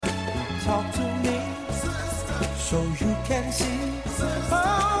talk to me so you can see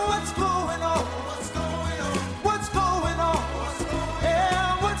what's going on. What's going on?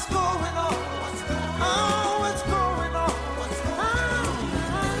 Yeah, what's going on? Oh, what's going on?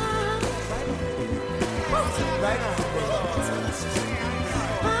 Right now.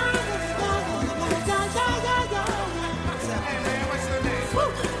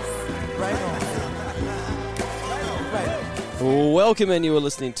 Welcome, and you are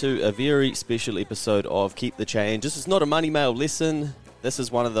listening to a very special episode of Keep the Change. This is not a money mail lesson. This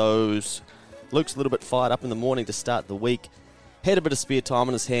is one of those. Luke's a little bit fired up in the morning to start the week, had a bit of spare time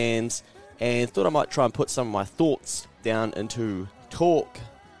on his hands, and thought I might try and put some of my thoughts down into talk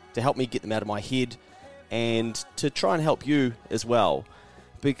to help me get them out of my head and to try and help you as well.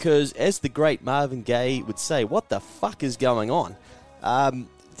 Because as the great Marvin Gaye would say, what the fuck is going on?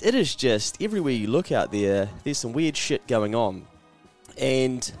 It is just, everywhere you look out there, there's some weird shit going on.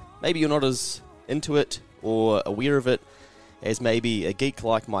 And maybe you're not as into it or aware of it as maybe a geek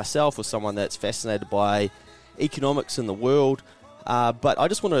like myself or someone that's fascinated by economics in the world. But I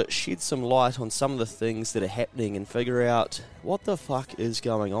just want to shed some light on some of the things that are happening and figure out what the fuck is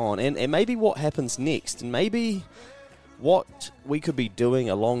going on. And maybe what happens next. And maybe what we could be doing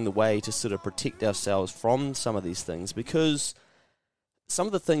along the way to sort of protect ourselves from some of these things. Because some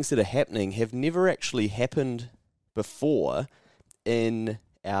of the things that are happening have never actually happened before in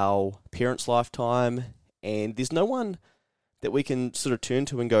our parents' lifetime, and there's no one that we can sort of turn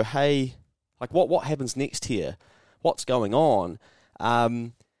to and go, hey, like what happens next here? What's going on?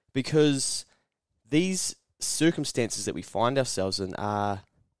 Because these circumstances that we find ourselves in are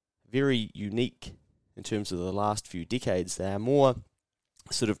very unique in terms of the last few decades. They are more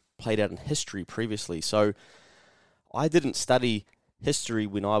sort of played out in history previously. So I didn't study history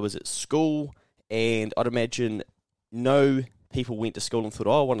when I was at school, and I'd imagine no people went to school and thought,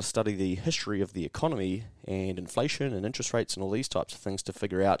 oh, I want to study the history of the economy and inflation and interest rates and all these types of things to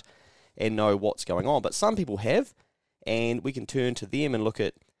figure out and know what's going on. But some people have, and we can turn to them and look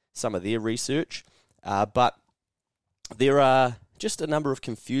at some of their research. But there are just a number of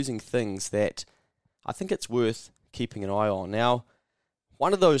confusing things that I think it's worth keeping an eye on. Now,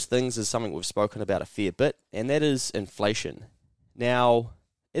 one of those things is something we've spoken about a fair bit, and that is inflation. Now,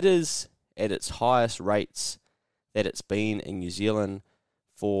 it is at its highest rates that it's been in New Zealand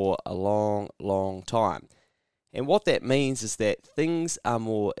for a long, long time. And what that means is that things are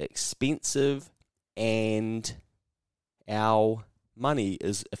more expensive and our money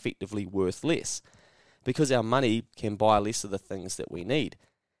is effectively worth less because our money can buy less of the things that we need.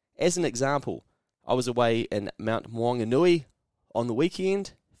 As an example, I was away in Mount Maunganui on the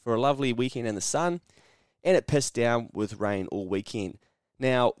weekend for a lovely weekend in the sun, and it pissed down with rain all weekend.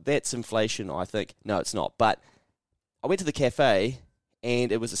 Now, that's inflation, I think. No, it's not. But I went to the cafe,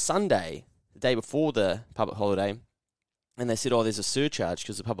 and it was a Sunday, the day before the public holiday, and they said, oh, there's a surcharge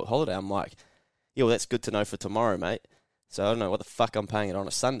because of the public holiday. I'm like, yeah, well, that's good to know for tomorrow, mate. So I don't know what the fuck I'm paying it on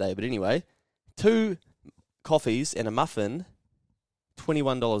a Sunday. But anyway, 2 coffees and a muffin,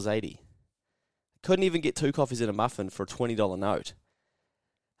 $21.80. Couldn't even get 2 coffees and a muffin for a $20 note.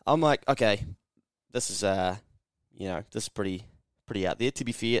 I'm like, okay, this is this is pretty out there. To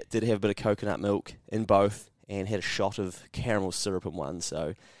be fair, it did have a bit of coconut milk in both and had a shot of caramel syrup in one.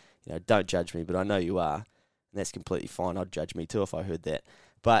 So, don't judge me, but I know you are, and that's completely fine. I'd judge me too if I heard that.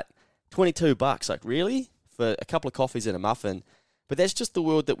 But $22, like really, for a couple of coffees and a muffin? But that's just the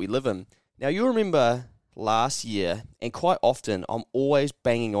world that we live in. Now, you remember last year, and quite often, I'm always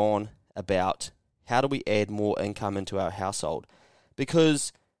banging on about how do we add more income into our household,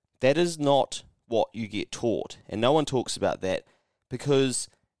 because that is not what you get taught, and no one talks about that, because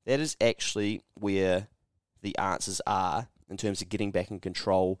that is actually where the answers are in terms of getting back in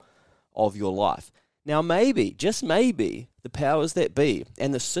control of your life. Now, maybe, just maybe, the powers that be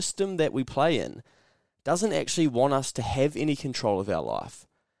and the system that we play in doesn't actually want us to have any control of our life.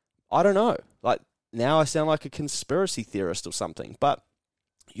 I don't know. Like, now I sound like a conspiracy theorist or something, but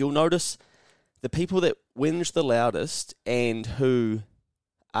you'll notice the people that whinge the loudest and who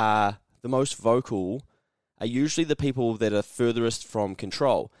are the most vocal are usually the people that are furthest from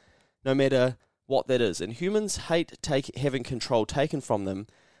control, no matter what that is. And humans hate having control taken from them,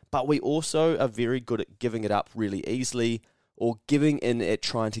 but we also are very good at giving it up really easily or giving in at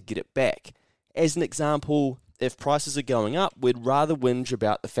trying to get it back. As an example, if prices are going up, we'd rather whinge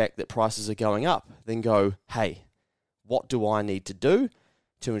about the fact that prices are going up than go, hey, what do I need to do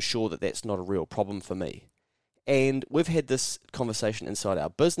to ensure that that's not a real problem for me? And we've had this conversation inside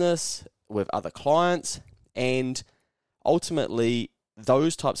our business with other clients, and ultimately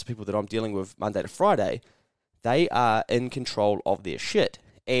those types of people that I'm dealing with Monday to Friday, they are in control of their shit.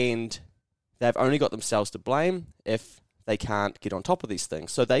 And they've only got themselves to blame if they can't get on top of these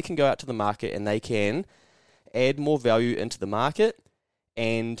things. So they can go out to the market and they can add more value into the market,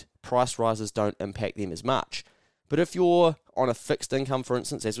 and price rises don't impact them as much. But if you're on a fixed income, for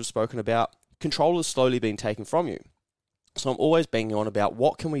instance, as we've spoken about, control is slowly being taken from you. So I'm always banging on about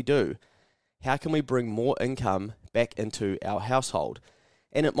what can we do? How can we bring more income back into our household?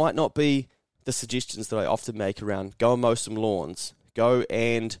 And it might not be the suggestions that I often make around go and mow some lawns, go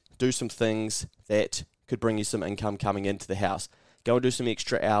and do some things that could bring you some income coming into the house, go and do some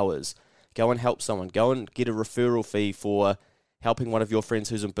extra hours, go and help someone, go and get a referral fee for helping one of your friends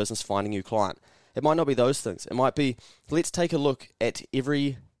who's in business find a new client. It might not be those things. It might be, let's take a look at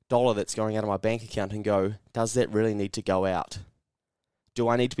every dollar that's going out of my bank account and go, does that really need to go out? Do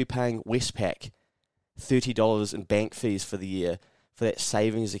I need to be paying Westpac $30 in bank fees for the year for that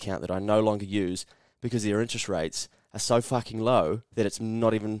savings account that I no longer use because their interest rates are so fucking low that it's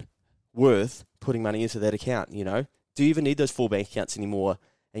not even worth putting money into that account, you know? Do you even need those 4 bank accounts anymore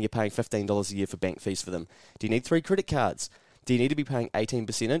and you're paying $15 a year for bank fees for them? Do you need 3 credit cards? Do you need to be paying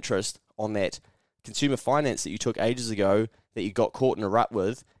 18% interest on that consumer finance that you took ages ago that you got caught in a rut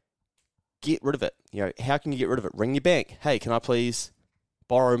with? Get rid of it. You know, how can you get rid of it? Ring your bank. Hey, can I please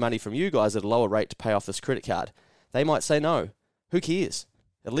borrow money from you guys at a lower rate to pay off this credit card? They might say no. Who cares?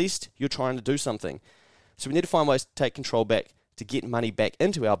 At least you're trying to do something. So we need to find ways to take control back, to get money back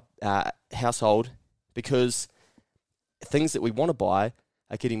into our household, because things that we want to buy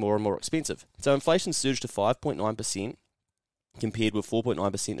are getting more and more expensive. So inflation surged to 5.9% compared with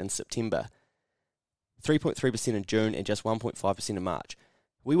 4.9% in September, 3.3% in June, and just 1.5% in March.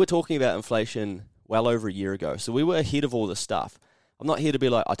 We were talking about inflation well over a year ago, so we were ahead of all this stuff. I'm not here to be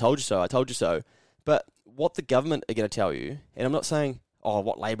like, I told you so, I told you so. But what the government are going to tell you, and I'm not saying,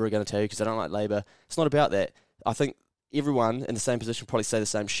 what Labour are going to tell you because I don't like Labour. It's not about that. I think everyone in the same position probably say the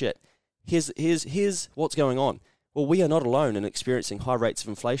same shit. Here's what's going on. Well, we are not alone in experiencing high rates of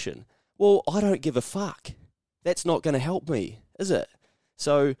inflation. Well, I don't give a fuck. That's not going to help me, is it?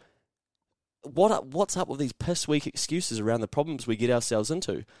 So what's up with these piss-weak excuses around the problems we get ourselves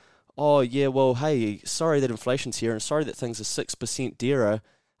into? Oh, yeah, well, hey, sorry that inflation's here and sorry that things are 6% dearer.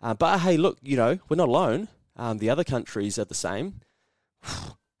 But, hey, look, you know, we're not alone. The other countries are the same.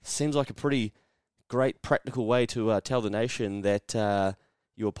 Seems like a pretty great practical way to tell the nation that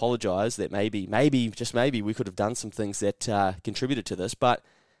you apologise, that maybe, just maybe, we could have done some things that contributed to this. But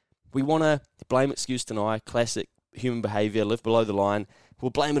we want to blame, excuse, deny, classic human behaviour, live below the line. We'll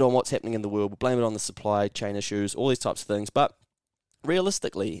blame it on what's happening in the world. We'll blame it on the supply chain issues, all these types of things. But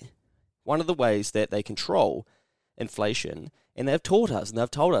realistically, one of the ways that they control inflation, and they've taught us, and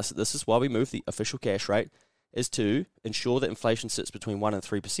they've told us that this is why we move the official cash rate, is to ensure that inflation sits between 1% and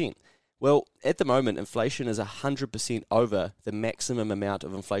 3%. Well, at the moment, inflation is 100% over the maximum amount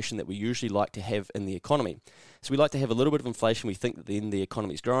of inflation that we usually like to have in the economy. So we like to have a little bit of inflation. We think that then the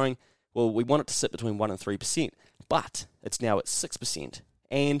economy is growing. Well, we want it to sit between 1% and 3%, but it's now at 6%.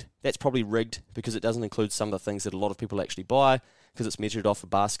 And that's probably rigged because it doesn't include some of the things that a lot of people actually buy, because it's measured off a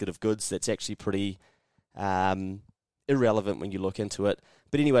basket of goods that's actually pretty irrelevant when you look into it.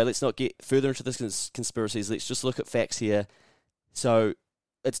 But anyway, let's not get further into this conspiracies. Let's just look at facts here. So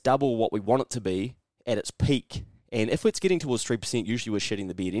it's double what we want it to be at its peak. And if it's getting towards 3%, usually we're shitting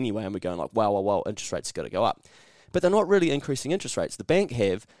the bed anyway, and we're going like, wow, interest rates have got to go up. But they're not really increasing interest rates. The bank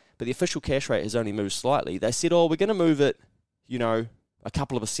have, but the official cash rate has only moved slightly. They said, we're going to move it, a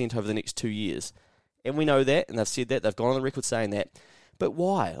couple of % over the next 2 years. And we know that, and they've said that. They've gone on the record saying that. But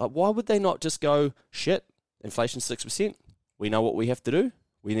why? Like, why would they not just go, shit, inflation's 6%. We know what we have to do.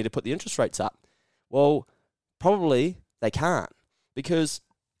 We need to put the interest rates up. Well, probably they can't, because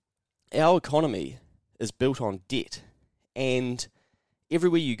our economy is built on debt. And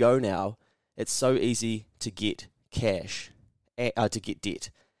everywhere you go now, it's so easy to get cash, to get debt.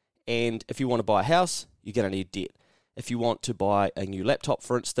 And if you want to buy a house, you're going to need debt. If you want to buy a new laptop,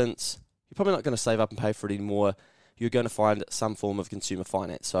 for instance, you're probably not going to save up and pay for it anymore. You're going to find some form of consumer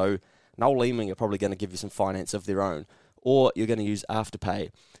finance. So Noel Leeming are probably going to give you some finance of their own, or you're going to use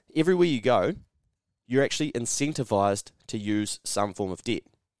Afterpay. Everywhere you go, you're actually incentivized to use some form of debt.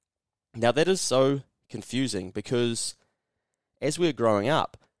 Now, that is so confusing because as we're growing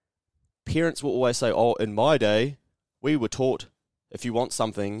up, parents will always say, in my day, we were taught if you want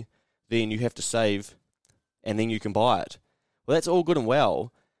something, then you have to save and then you can buy it. Well, that's all good and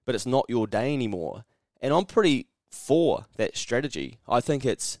well, but it's not your day anymore. And I'm pretty for that strategy. I think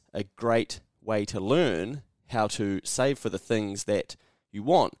it's a great way to learn how to save for the things that you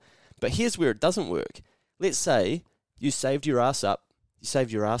want. But here's where it doesn't work. Let's say you saved your ass up. You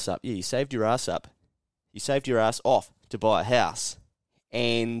saved your ass off to buy a house.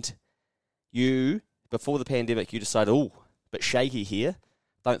 And before the pandemic, you decided, oh, a bit shaky here,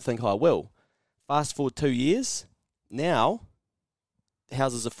 don't think I will. Fast forward 2 years, now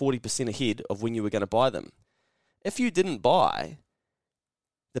houses are 40% ahead of when you were going to buy them. If you didn't buy,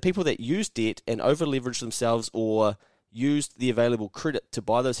 the people that used debt and over-leveraged themselves or used the available credit to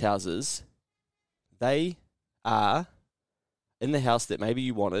buy those houses, they are in the house that maybe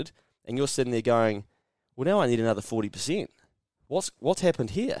you wanted, and you're sitting there going, well, now I need another 40%. What's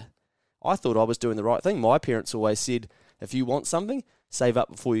happened here? I thought I was doing the right thing. My parents always said, if you want something, save up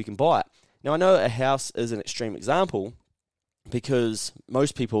before you can buy it. Now, I know a house is an extreme example because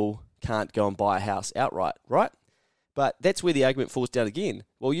most people can't go and buy a house outright, right? But that's where the argument falls down again.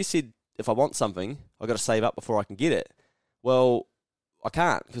 Well, you said if I want something, I've got to save up before I can get it. Well, I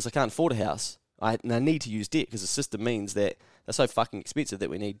can't because I can't afford a house. I need to use debt because the system means that they're so fucking expensive that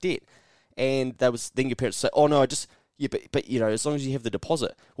we need debt. And then your parents say, oh no, but you know, as long as you have the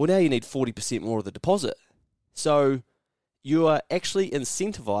deposit. Well, now you need 40% more of the deposit. So you are actually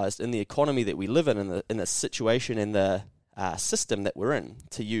incentivized in the economy that we live in the situation and the system that we're in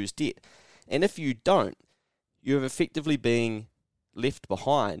to use debt. And if you don't, you're effectively being left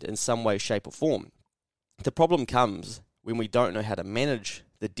behind in some way, shape or form. The problem comes when we don't know how to manage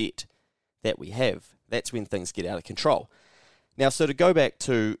the debt that we have. That's when things get out of control. Now, so to go back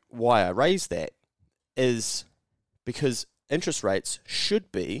to why I raised that is because interest rates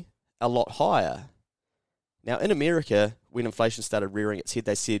should be a lot higher. Now, in America, when inflation started rearing its head,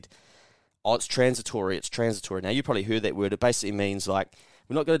 they said, oh, it's transitory. Now, you probably heard that word. It basically means like,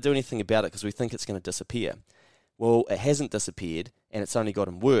 we're not going to do anything about it because we think it's going to disappear. Well, it hasn't disappeared, and it's only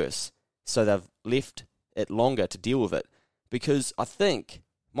gotten worse. So they've left it longer to deal with it. Because I think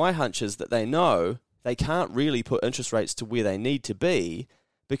my hunch is that they know they can't really put interest rates to where they need to be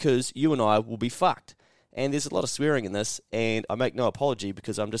because you and I will be fucked. And there's a lot of swearing in this, and I make no apology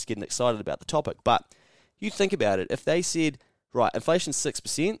because I'm just getting excited about the topic. But you think about it. If they said, right, inflation's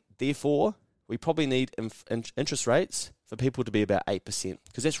 6%, therefore we probably need interest rates for people to be about 8%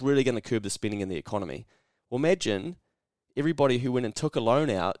 because that's really going to curb the spending in the economy. Well, imagine everybody who went and took a loan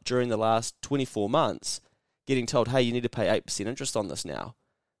out during the last 24 months getting told, hey, you need to pay 8% interest on this now.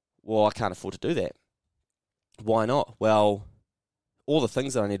 Well, I can't afford to do that. Why not? Well, all the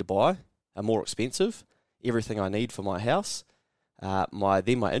things that I need to buy are more expensive. Everything I need for my house. My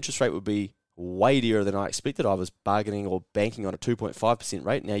interest rate would be way dearer than I expected. I was bargaining or banking on a 2.5%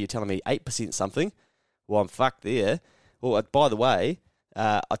 rate. Now you're telling me 8% something. Well, I'm fucked there. Well, by the way,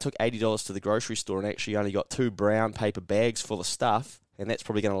 I took $80 to the grocery store and actually only got 2 brown paper bags full of stuff, and that's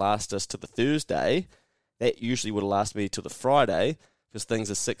probably going to last us to the Thursday. That usually would have lasted me till the Friday because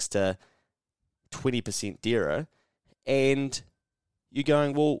things are 6 to 20% dearer. And you're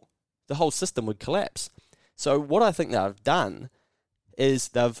going, well, the whole system would collapse. So what I think they've done is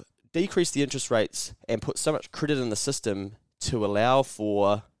they've decreased the interest rates and put so much credit in the system to allow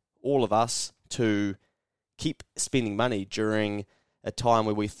for all of us to keep spending money during a time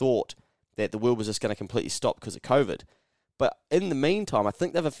where we thought that the world was just going to completely stop because of COVID. But in the meantime, I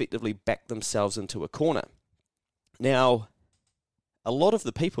think they've effectively backed themselves into a corner. Now, a lot of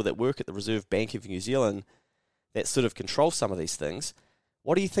the people that work at the Reserve Bank of New Zealand that sort of control some of these things,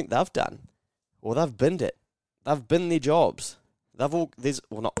 what do you think they've done? Well, they've binned it. They've binned their jobs. There's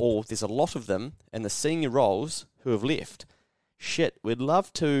not all, there's a lot of them in the senior roles who have left. Shit, we'd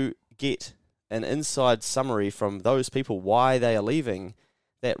love to get an inside summary from those people why they are leaving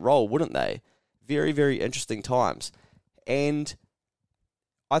that role, wouldn't they? Very, very interesting times. And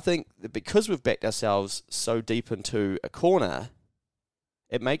I think that because we've backed ourselves so deep into a corner,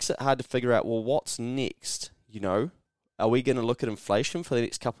 it makes it hard to figure out, well, what's next? You know, are we going to look at inflation for the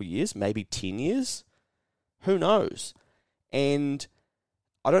next couple of years, maybe 10 years? Who knows? And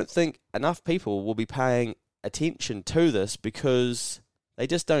I don't think enough people will be paying attention to this because they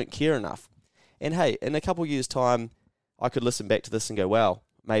just don't care enough. And hey, in a couple of years' time, I could listen back to this and go, well,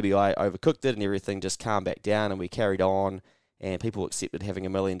 maybe I overcooked it and everything just calmed back down and we carried on and people accepted having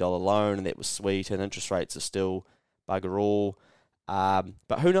 $1 million loan and that was sweet and interest rates are still bugger all.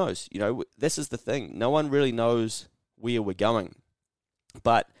 But who knows? You know, this is the thing. No one really knows where we're going.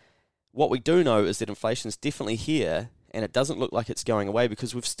 But what we do know is that inflation is definitely here and it doesn't look like it's going away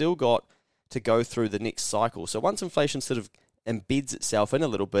because we've still got to go through the next cycle. So once inflation sort of embeds itself in a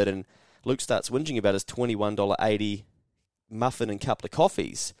little bit and Luke starts whinging about his $21.80 muffin and couple of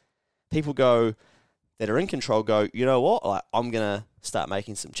coffees, people that are in control go, you know what, I'm going to start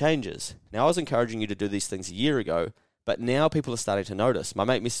making some changes. Now, I was encouraging you to do these things a year ago, but now people are starting to notice. My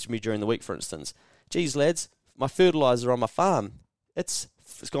mate messaged me during the week, for instance, geez, lads, my fertiliser on my farm, it's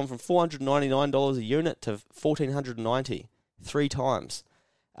gone from $499 a unit to $1,490, 3 times.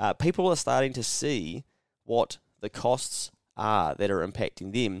 people are starting to see what the costs are that are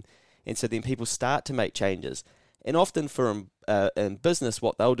impacting them. And so then people start to make changes. And often for in business,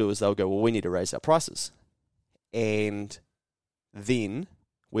 what they'll do is they'll go, well, we need to raise our prices. And then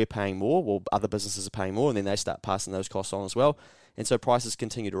we're paying more, well, other businesses are paying more, and then they start passing those costs on as well. And so prices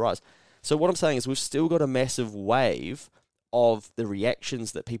continue to rise. So what I'm saying is we've still got a massive wave of the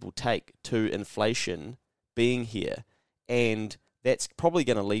reactions that people take to inflation being here. And that's probably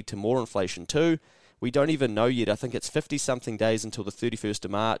going to lead to more inflation too. We don't even know yet. I think it's 50-something days until the 31st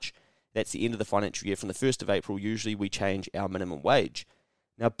of March. That's the end of the financial year. From the 1st of April, usually we change our minimum wage.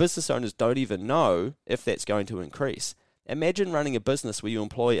 Now, business owners don't even know if that's going to increase. Imagine running a business where you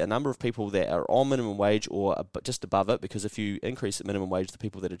employ a number of people that are on minimum wage or just above it, because if you increase the minimum wage, the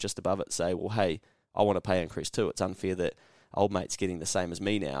people that are just above it say, well, hey, I want a pay increase too. It's unfair that old mate's getting the same as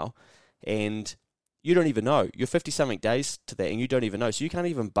me now. And you don't even know. You're 50-something days to that, and you don't even know. So you can't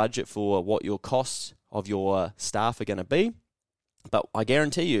even budget for what your costs of your staff are going to be. But I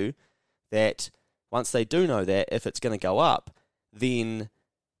guarantee you that once they do know that, if it's going to go up, then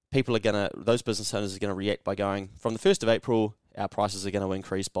those business owners are going to react by going, from the 1st of April, our prices are going to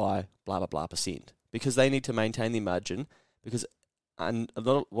increase by blah, blah, blah %. Because they need to maintain their margin. Because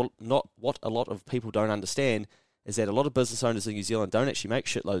what a lot of people don't understand is that a lot of business owners in New Zealand don't actually make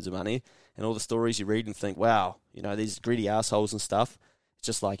shitloads of money. And all the stories you read and think, wow, these greedy assholes and stuff, it's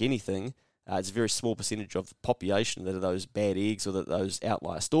just like anything. It's a very small percentage of the population that are those bad eggs or those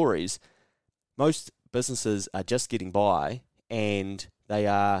outlier stories. Most businesses are just getting by, and they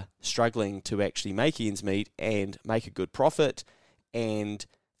are struggling to actually make ends meet and make a good profit, and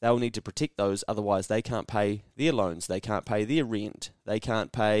they'll need to protect those, otherwise they can't pay their loans, they can't pay their rent, they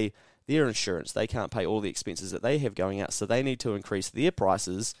can't pay their insurance, they can't pay all the expenses that they have going out, so they need to increase their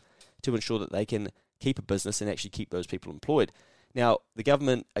prices to ensure that they can keep a business and actually keep those people employed. Now, the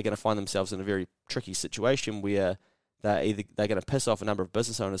government are going to find themselves in a very tricky situation where they're going to piss off a number of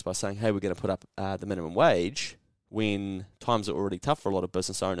business owners by saying, hey, we're going to put up the minimum wage, when times are already tough for a lot of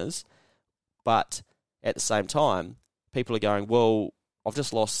business owners. But at the same time, people are going, well, I've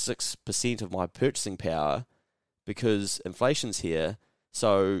just lost 6% of my purchasing power because inflation's here,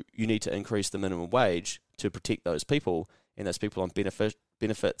 so you need to increase the minimum wage to protect those people, and those people on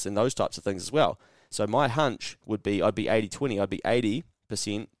benefits and those types of things as well. So my hunch would be I'd be 80-20. I'd be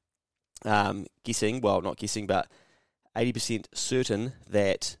 80% guessing, well, not guessing, but 80% certain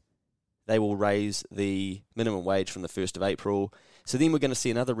that they will raise the minimum wage from the 1st of April. So then we're going to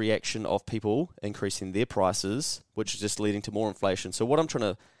see another reaction of people increasing their prices, which is just leading to more inflation. So what I'm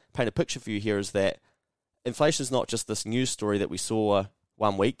trying to paint a picture for you here is that inflation is not just this news story that we saw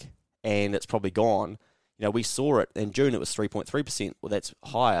 1 week and it's probably gone. We saw it in June, it was 3.3%. Well, that's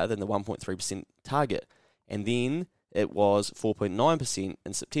higher than the 1.3% target. And then it was 4.9%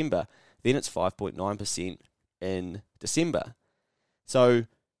 in September. Then it's 5.9% in December. So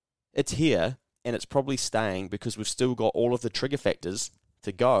it's here, and it's probably staying because we've still got all of the trigger factors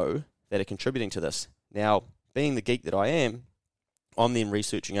to go that are contributing to this. Now, being the geek that I am, I'm then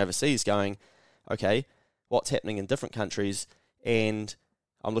researching overseas going, okay, what's happening in different countries, and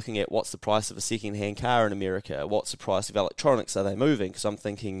I'm looking at what's the price of a second-hand car in America, what's the price of electronics, are they moving? Because I'm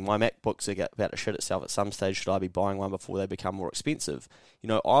thinking my MacBooks are about to shit itself at some stage, should I be buying one before they become more expensive?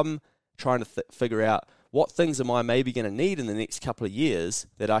 I'm trying to figure out what things am I maybe going to need in the next couple of years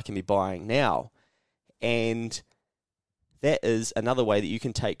that I can be buying now. And that is another way that you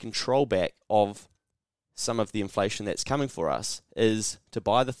can take control back of some of the inflation that's coming for us, is to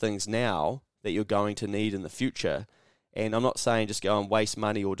buy the things now that you're going to need in the future. And I'm not saying just go and waste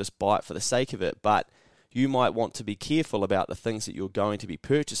money or just buy it for the sake of it, but you might want to be careful about the things that you're going to be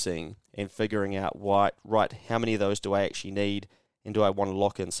purchasing and figuring out, right, how many of those do I actually need, and do I want to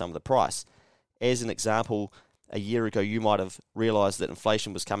lock in some of the price? As an example, a year ago you might have realised that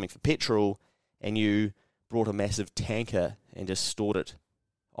inflation was coming for petrol, and you brought a massive tanker and just stored it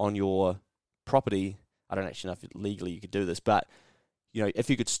on your property. I don't actually know if legally you could do this, but if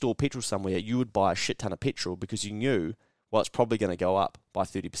you could store petrol somewhere, you would buy a shit ton of petrol because you knew, well, it's probably going to go up by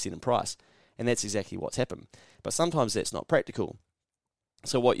 30% in price. And that's exactly what's happened. But sometimes that's not practical.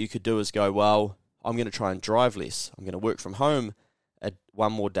 So what you could do is go, well, I'm going to try and drive less. I'm going to work from home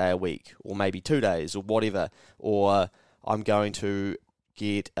one more day a week, or maybe 2 days, or whatever. Or I'm going to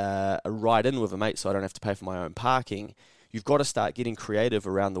get a ride in with a mate so I don't have to pay for my own parking. You've got to start getting creative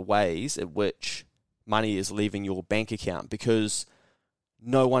around the ways at which money is leaving your bank account, because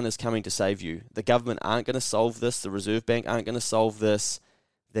no one is coming to save you. The government aren't going to solve this. The Reserve Bank aren't going to solve this.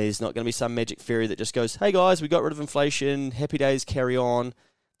 There's not going to be some magic fairy that just goes, hey guys, we got rid of inflation, happy days, carry on.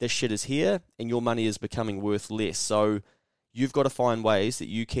 This shit is here, and your money is becoming worth less. So you've got to find ways that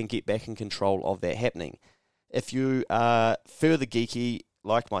you can get back in control of that happening. If you are further geeky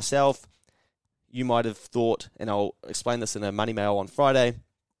like myself, you might have thought, and I'll explain this in a Money Mail on Friday,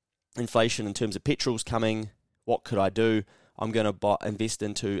 inflation in terms of petrol's coming, what could I do? I'm going to invest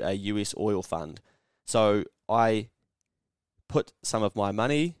into a US oil fund. So I put some of my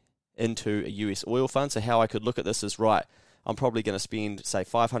money into a US oil fund. So how I could look at this is, right, I'm probably going to spend, say,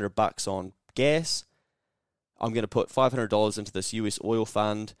 $500 on gas. I'm going to put $500 into this US oil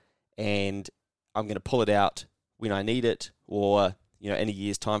fund, and I'm going to pull it out when I need it, or in a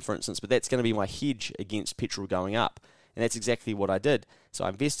year's time, for instance. But that's going to be my hedge against petrol going up. And that's exactly what I did. So I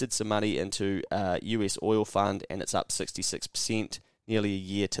invested some money into a US oil fund, and it's up 66%, nearly a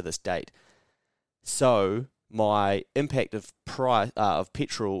year to this date. So my impact of price of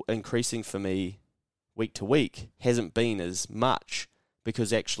petrol increasing for me week to week hasn't been as much,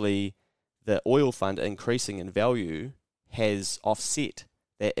 because actually the oil fund increasing in value has offset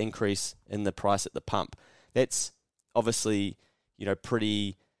that increase in the price at the pump. That's obviously,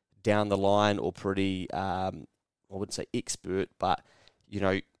 pretty down the line, or pretty, I wouldn't say expert, but,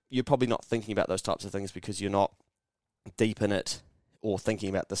 you're probably not thinking about those types of things because you're not deep in it or thinking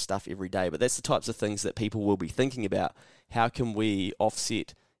about this stuff every day. But that's the types of things that people will be thinking about. How can we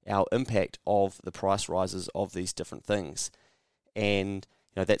offset our impact of the price rises of these different things? And,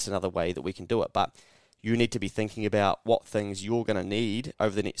 that's another way that we can do it. But you need to be thinking about what things you're going to need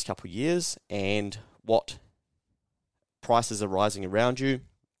over the next couple of years, and what prices are rising around you,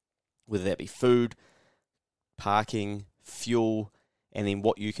 whether that be food, parking, fuel, and then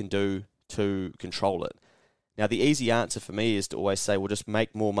what you can do to control it. Now, the easy answer for me is to always say, well, just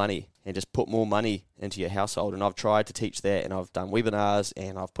make more money and just put more money into your household. And I've tried to teach that, and I've done webinars,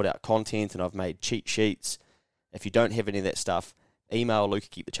 and I've put out content, and I've made cheat sheets. If you don't have any of that stuff, email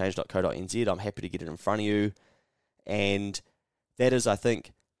luke@keepthechange.co.nz. I'm happy to get it in front of you. And that is, I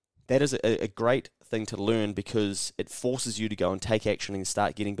think, a great thing to learn, because it forces you to go and take action and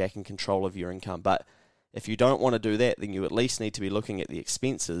start getting back in control of your income. But if you don't want to do that, then you at least need to be looking at the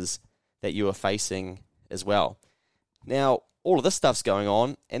expenses that you are facing as well. Now, all of this stuff's going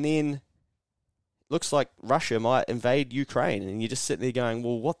on, and then looks like Russia might invade Ukraine, and you're just sitting there going,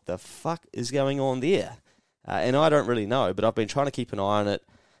 well, what the fuck is going on there? And I don't really know, but I've been trying to keep an eye on it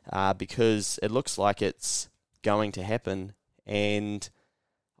because it looks like it's going to happen, and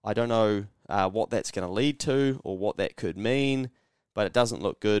I don't know what that's going to lead to or what that could mean, but it doesn't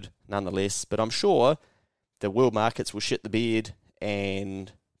look good nonetheless. But I'm sure the world markets will shit the bed,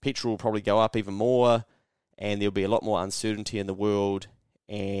 and petrol will probably go up even more, and there'll be a lot more uncertainty in the world,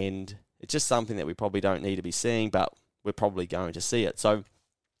 and it's just something that we probably don't need to be seeing, but we're probably going to see it. So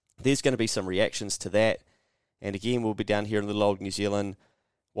there's going to be some reactions to that, and again, we'll be down here in little old New Zealand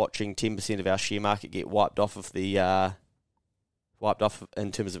watching 10% of our share market get wiped off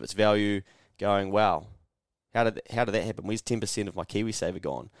in terms of its value, going, wow, how did that happen? Where's 10% of my KiwiSaver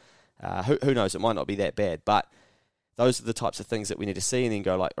gone? Who knows? It might not be that bad, but those are the types of things that we need to see, and then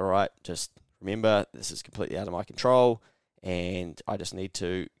go like, all right, just remember, this is completely out of my control, and I just need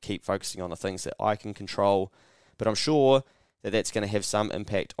to keep focusing on the things that I can control. But I'm sure that that's going to have some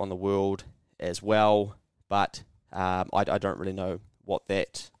impact on the world as well, but I don't really know what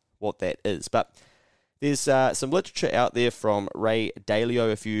that is. But there's some literature out there from Ray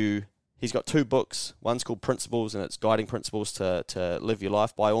Dalio. He's got 2 books. One's called Principles, and it's guiding principles to live your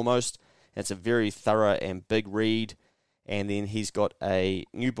life by almost. And it's a very thorough and big read. And then he's got a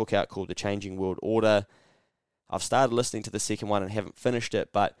new book out called The Changing World Order. I've started listening to the second one and haven't finished it,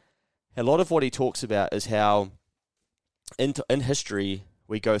 but a lot of what he talks about is how in history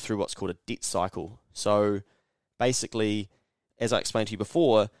we go through what's called a debt cycle. So basically, as I explained to you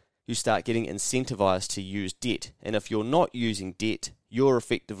before, you start getting incentivized to use debt. And if you're not using debt, you're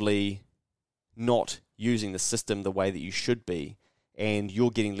effectively not using the system the way that you should be, and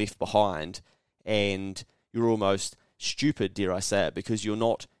you're getting left behind, and you're almost stupid, dare I say it, because you're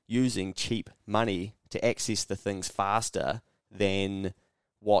not using cheap money to access the things faster than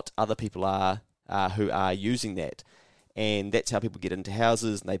what other people are who are using that. And that's how people get into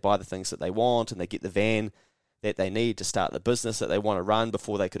houses, and they buy the things that they want, and they get the van that they need to start the business that they want to run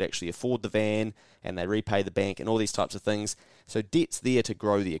before they could actually afford the van, and they repay the bank and all these types of things. So debt's there to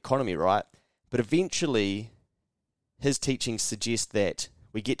grow the economy, right? But eventually, his teachings suggest that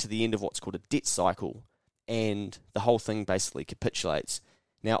we get to the end of what's called a debt cycle, and the whole thing basically capitulates.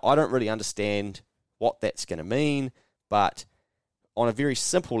 Now, I don't really understand what that's going to mean, but on a very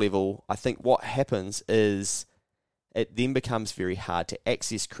simple level, I think what happens is it then becomes very hard to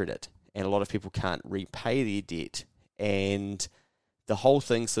access credit, and a lot of people can't repay their debt, and the whole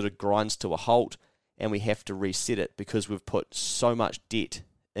thing sort of grinds to a halt, and we have to reset it because we've put so much debt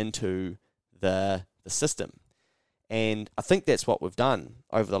into the system. And I think that's what we've done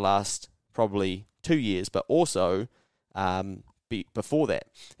over the last probably 2 years, but also before that,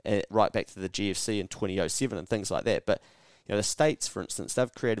 right back to the GFC in 2007 and things like that. But the States, for instance,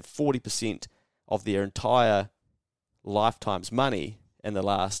 they've created 40% of their entire lifetime's money in the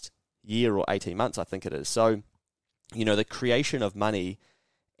last year or 18 months, I think it is. So, the creation of money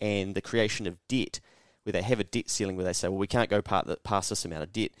and the creation of debt, where they have a debt ceiling where they say, well, we can't go past this amount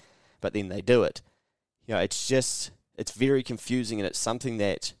of debt, but then they do it. It's very confusing, and it's something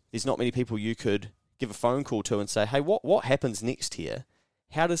that there's not many people you could give a phone call to and say, hey, what happens next here?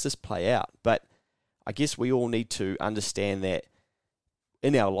 How does this play out? But I guess we all need to understand that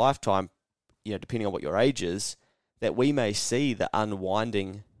in our lifetime, depending on what your age is, that we may see the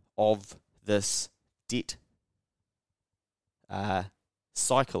unwinding of this debt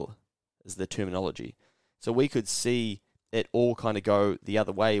cycle, is the terminology. So we could see it all kind of go the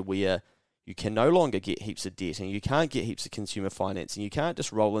other way, where you can no longer get heaps of debt and you can't get heaps of consumer finance, and you can't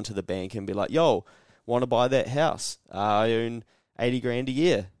just roll into the bank and be like, yo, want to buy that house? I earn 80 grand a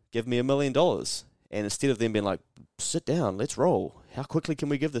year. Give me $1 million. And instead of them being like, sit down, let's roll. How quickly can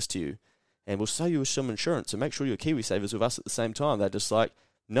we give this to you? And we'll sell you some insurance and make sure you're KiwiSavers with us at the same time. They're just like,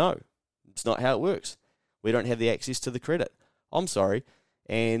 no, it's not how it works. We don't have the access to the credit. I'm sorry.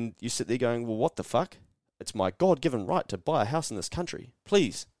 And you sit there going, well, what the fuck? It's my God-given right to buy a house in this country.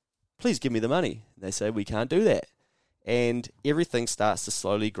 Please give me the money. And they say, we can't do that. And everything starts to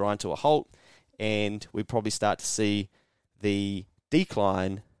slowly grind to a halt, and we probably start to see the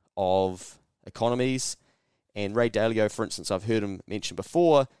decline of economies. And Ray Dalio, for instance, I've heard him mention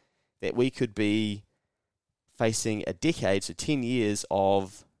before that we could be facing a decade, so 10 years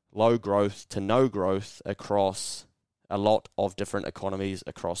of low growth to no growth across a lot of different economies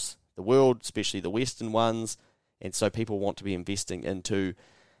across the world, especially the Western ones. And so people want to be investing into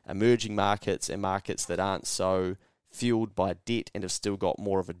emerging markets and markets that aren't so fueled by debt and have still got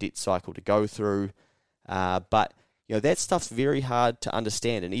more of a debt cycle to go through. But that stuff's very hard to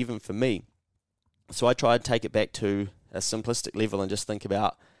understand, and even for me. So I try to take it back to a simplistic level and just think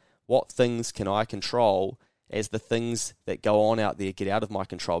about what things can I control as the things that go on out there get out of my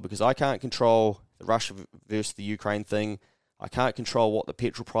control, because I can't control the Russia versus the Ukraine thing. I can't control what the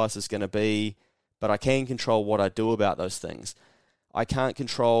petrol price is going to be, but I can control what I do about those things. I can't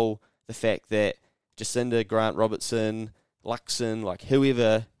control the fact that Jacinda, Grant Robertson, Luxon, like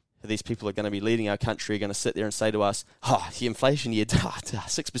whoever these people are going to be leading our country are going to sit there and say to us, the inflation year,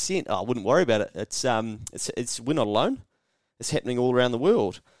 6%, I wouldn't worry about it. It's we're not alone. It's happening all around the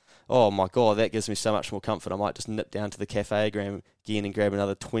world. Oh my God, that gives me so much more comfort. I might just nip down to the cafe again and grab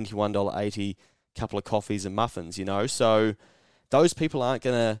another $21.80 couple of coffees and muffins, So those people aren't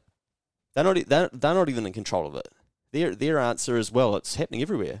going to, they're not even in control of it. Their answer is, well, it's happening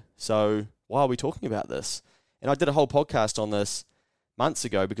everywhere. So why are we talking about this? And I did a whole podcast on this months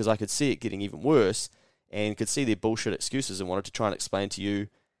ago because I could see it getting even worse and could see their bullshit excuses, and wanted to try and explain to you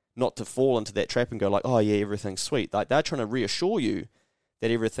not to fall into that trap and go like, oh yeah, everything's sweet. Like, they're trying to reassure you that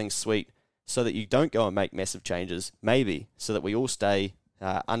everything's sweet so that you don't go and make massive changes, maybe, so that we all stay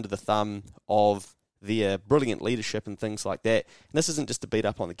under the thumb of their brilliant leadership and things like that. And this isn't just to beat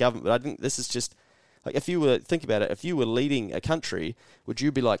up on the government, but I think this is just, like, if you were, think about it, if you were leading a country, would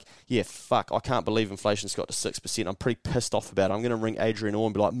you be like, yeah, fuck, I can't believe inflation's got to 6%. I'm pretty pissed off about it. I'm going to ring Adrian Orr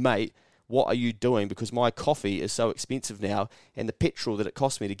and be like, mate, what are you doing? Because my coffee is so expensive now, and the petrol that it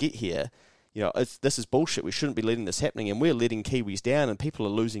cost me to get here, this is bullshit. We shouldn't be letting this happening, and we're letting Kiwis down, and people are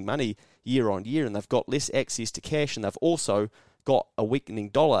losing money year on year, and they've got less access to cash, and they've also got a weakening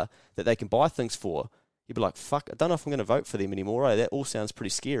dollar that they can buy things for. You'd be like, fuck, I don't know if I'm going to vote for them anymore. That all sounds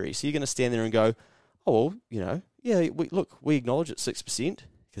pretty scary. So you're going to stand there and go, oh, well, yeah, we acknowledge it's 6%,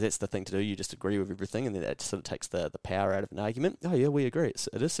 because that's the thing to do. You just agree with everything, and then that sort of takes the power out of an argument. Oh, yeah, we agree.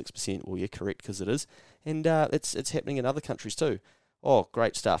 It is 6%. Well, you're correct, because it is. And it's happening in other countries too. Oh,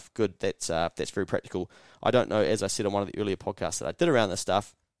 great stuff. Good. That's very practical. I don't know, as I said on one of the earlier podcasts that I did around this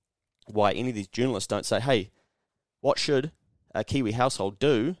stuff, why any of these journalists don't say, hey, what should a Kiwi household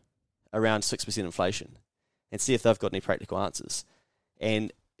do around 6% inflation, and see if they've got any practical answers,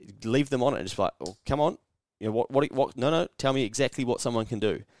 and leave them on it and just be like, oh, come on, what, no, tell me exactly what someone can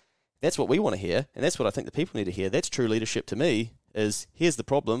do. That's what we want to hear, and that's what I think the people need to hear. That's true leadership to me, is here's the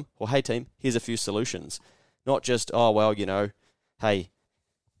problem, or hey team, here's a few solutions. Not just, oh, well, hey,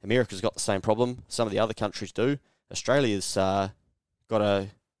 America's got the same problem, some of the other countries do, Australia's got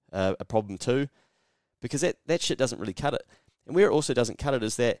a problem too, because that shit doesn't really cut it. And where it also doesn't cut it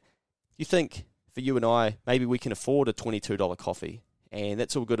is that you think, for you and I, maybe we can afford a $22 coffee, And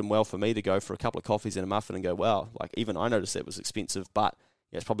that's all good and well for me to go for a couple of coffees and a muffin and go, wow, like even I noticed that was expensive, but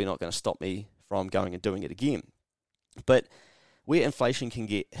it's probably not going to stop me from going and doing it again. But where inflation can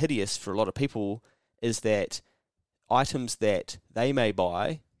get hideous for a lot of people is that items that they may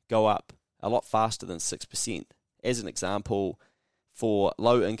buy go up a lot faster than 6%. As an example, for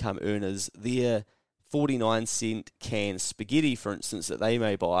low-income earners, their 49-cent can spaghetti, for instance, that they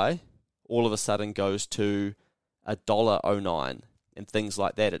may buy, all of a sudden goes to $1.09 and things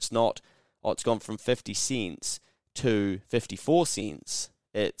like that. It's not, it's gone from 50 cents to 54 cents.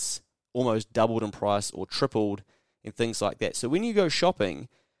 It's almost doubled in price or tripled and things like that. So when you go shopping,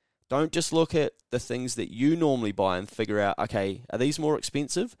 don't just look at the things that you normally buy and figure out, okay, are these more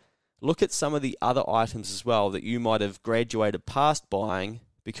expensive? Look at some of the other items as well that you might have graduated past buying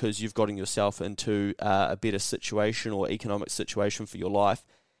because you've gotten yourself into a better situation or economic situation for your life,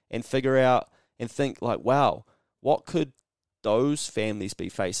 and figure out and think like, wow, what could those families be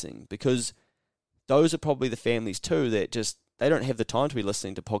facing? Because those are probably the families too that just, they don't have the time to be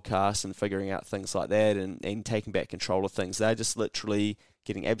listening to podcasts and figuring out things like that and taking back control of things. They're just literally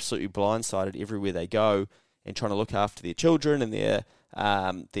getting absolutely blindsided everywhere they go and trying to look after their children and their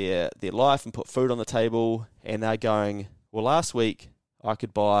life and put food on the table. And they're going, well, last week I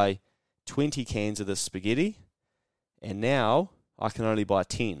could buy 20 cans of this spaghetti and now I can only buy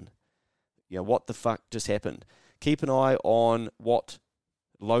 10. You know, what the fuck just happened? Keep an eye on what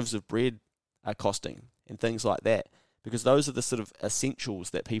loaves of bread are costing and things like that, because those are the sort of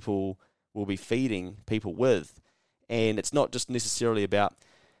essentials that people will be feeding people with. And it's not just necessarily about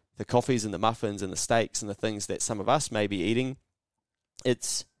the coffees and the muffins and the steaks and the things that some of us may be eating.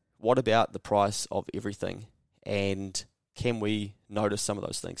 It's what about the price of everything? And can we notice some of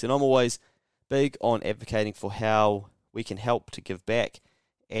those things? And I'm always big on advocating for how we can help to give back.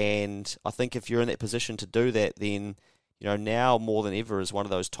 And I think if you're in that position to do that, then, you know, now more than ever is one of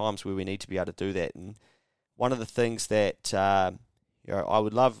those times where we need to be able to do that. And one of the things that, you know, I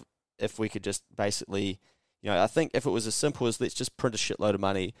would love if we could just basically, you know, I think if it was as simple as let's just print a shitload of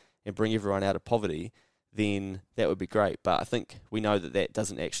money and bring everyone out of poverty, then that would be great. But I think we know that that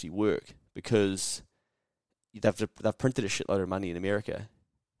doesn't actually work, because they've printed a shitload of money in America,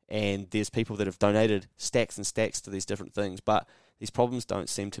 and there's people that have donated stacks and stacks to these different things, but these problems don't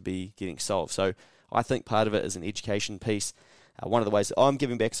seem to be getting solved. So I think part of it is an education piece. One of the ways that I'm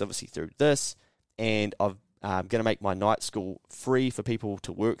giving back is obviously through this, and I'm going to make my night school free for people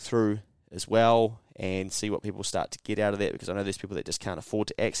to work through as well and see what people start to get out of that, because I know there's people that just can't afford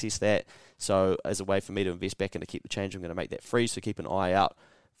to access that. So as a way for me to invest back and to keep the change, I'm going to make that free, so keep an eye out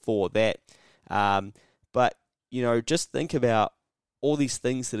for that. But, you know, just think about all these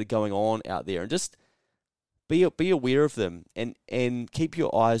things that are going on out there and just be aware of them and keep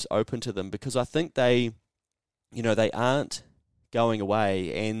your eyes open to them, because I think they aren't going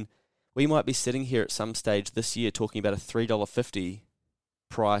away. And we might be sitting here at some stage this year talking about a $3.50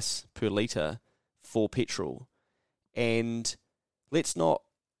 price per litre for petrol. And let's not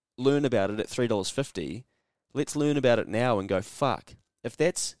learn about it at $3.50. Let's learn about it now and go, fuck, if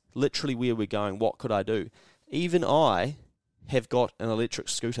that's literally where we're going, what could I do? Even I have got an electric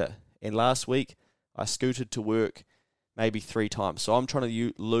scooter, and last week I scooted to work maybe 3 times. So I'm trying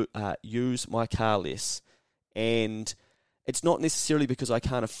to use my car less. And it's not necessarily because I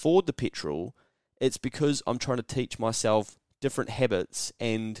can't afford the petrol. It's because I'm trying to teach myself different habits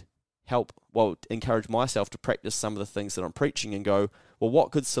and encourage myself to practice some of the things that I'm preaching and go, well,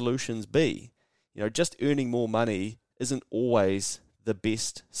 what could solutions be? You know, just earning more money isn't always the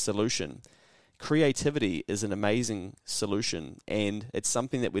best solution. Creativity is an amazing solution, and it's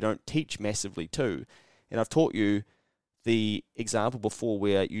something that we don't teach massively too. And I've taught you the example before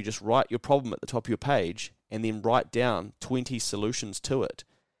where you just write your problem at the top of your page and then write down 20 solutions to it.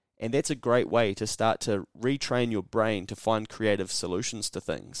 And that's a great way to start to retrain your brain to find creative solutions to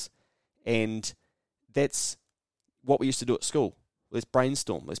things. And that's what we used to do at school. Let's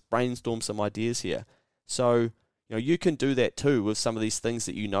brainstorm some ideas here. So, you know, you can do that too with some of these things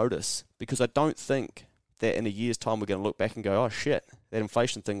that you notice, because I don't think that in a year's time we're going to look back and go, oh shit, that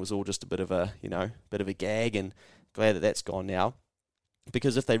inflation thing was all just a bit of a gag, and glad that that's gone now.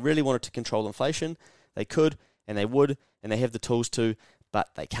 Because if they really wanted to control inflation, they could, and they would, and they have the tools to,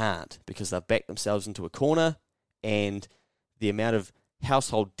 but they can't, because they've backed themselves into a corner, and the amount of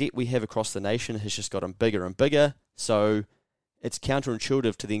household debt we have across the nation has just gotten bigger and bigger. So it's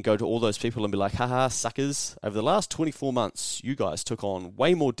counterintuitive to then go to all those people and be like, haha, suckers, over the last 24 months, you guys took on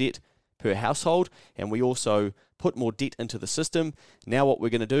way more debt per household, and we also put more debt into the system. Now what we're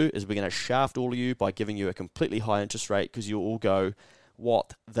going to do is we're going to shaft all of you by giving you a completely high interest rate, because you'll all go,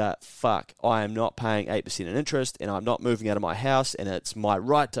 what the fuck? I am not paying 8% in interest, and I'm not moving out of my house, and it's my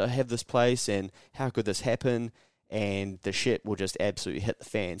right to have this place, and how could this happen? And the shit will just absolutely hit the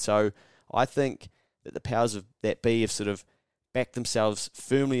fan. So I think that the powers of that be have sort of backed themselves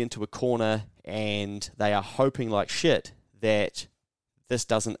firmly into a corner, and they are hoping like shit that this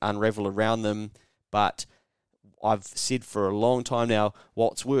doesn't unravel around them. But I've said for a long time now,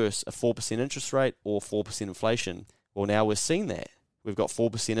 what's worse, a 4% interest rate or 4% inflation? Well, now we're seeing that. We've got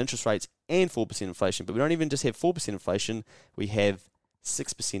 4% interest rates and 4% inflation, but we don't even just have 4% inflation, we have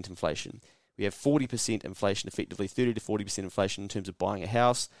 6% inflation. We have 40% inflation, effectively 30 to 40% inflation in terms of buying a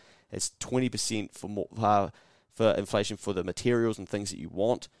house. It's 20% for inflation for the materials and things that you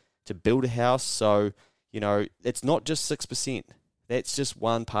want to build a house. So, it's not just 6%. That's just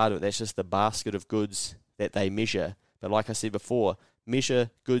one part of it. That's just the basket of goods that they measure. But like I said before,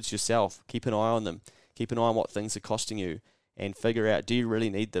 measure goods yourself. Keep an eye on them. Keep an eye on what things are costing you and figure out, do you really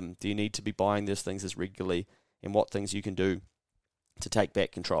need them? Do you need to be buying those things as regularly, and what things you can do to take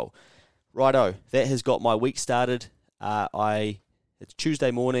back control? Righto, that has got my week started. It's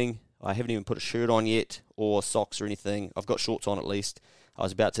Tuesday morning. I haven't even put a shirt on yet or socks or anything. I've got shorts on at least. I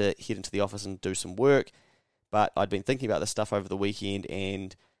was about to head into the office and do some work, but I'd been thinking about this stuff over the weekend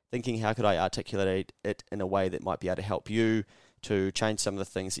and thinking how could I articulate it in a way that might be able to help you to change some of the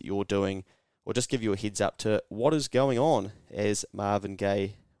things that you're doing, or just give you a heads up to what is going on, as Marvin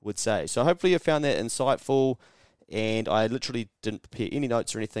Gaye would say. So hopefully you found that insightful, and I literally didn't prepare any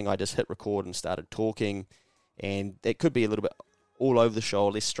notes or anything. I just hit record and started talking, and it could be a little bit all over the show,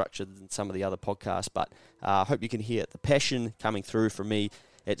 less structured than some of the other podcasts, but I hope you can hear the passion coming through from me.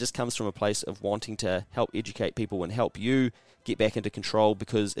 It just comes from a place of wanting to help educate people and help you get back into control,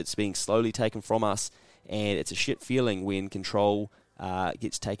 because it's being slowly taken from us, and it's a shit feeling when control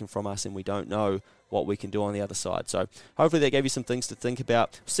gets taken from us and we don't know what we can do on the other side. So hopefully that gave you some things to think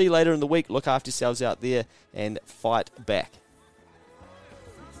about. See you later in the week. Look after yourselves out there and fight back.